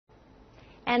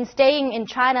And staying in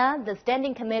China, the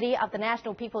Standing Committee of the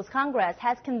National People's Congress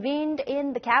has convened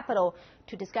in the capital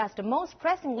to discuss the most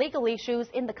pressing legal issues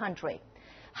in the country.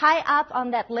 High up on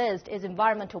that list is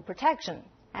environmental protection.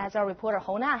 As our reporter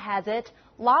Hou Na has it,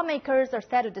 lawmakers are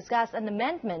set to discuss an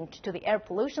amendment to the air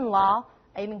pollution law,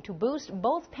 aiming to boost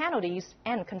both penalties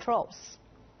and controls.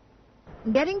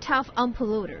 Getting tough on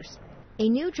polluters. A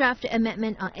new draft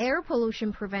amendment on air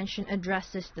pollution prevention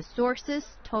addresses the sources,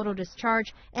 total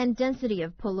discharge, and density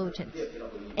of pollutants.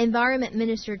 Environment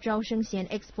Minister Zhao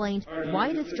Shengxian explained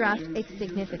why this draft is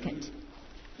significant.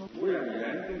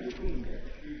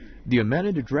 The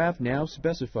amended draft now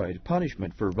specified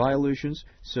punishment for violations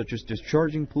such as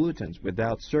discharging pollutants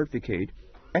without certificate,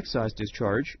 excise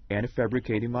discharge, and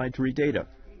fabricating monetary data.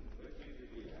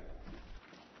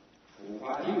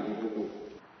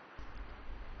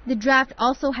 The draft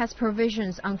also has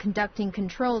provisions on conducting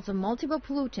controls of multiple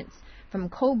pollutants, from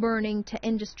coal burning to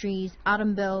industries,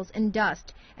 automobiles, and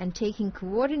dust, and taking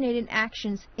coordinated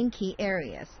actions in key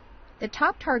areas. The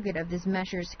top target of these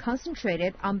measures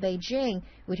concentrated on Beijing,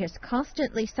 which has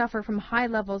constantly suffered from high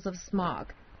levels of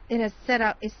smog. It has set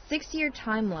out a 6-year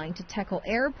timeline to tackle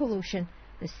air pollution.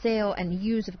 The sale and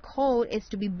use of coal is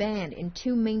to be banned in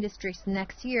 2 main districts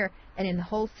next year and in the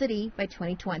whole city by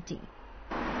 2020.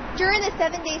 During the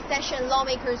 7-day session,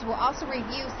 lawmakers will also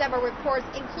review several reports,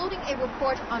 including a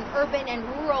report on urban and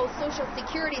rural social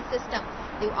security system.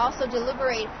 They will also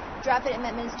deliberate drafted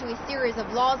amendments to a series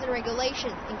of laws and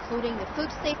regulations, including the food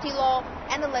safety law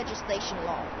and the legislation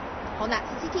law. Hou Na,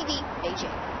 CCTV,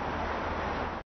 Beijing.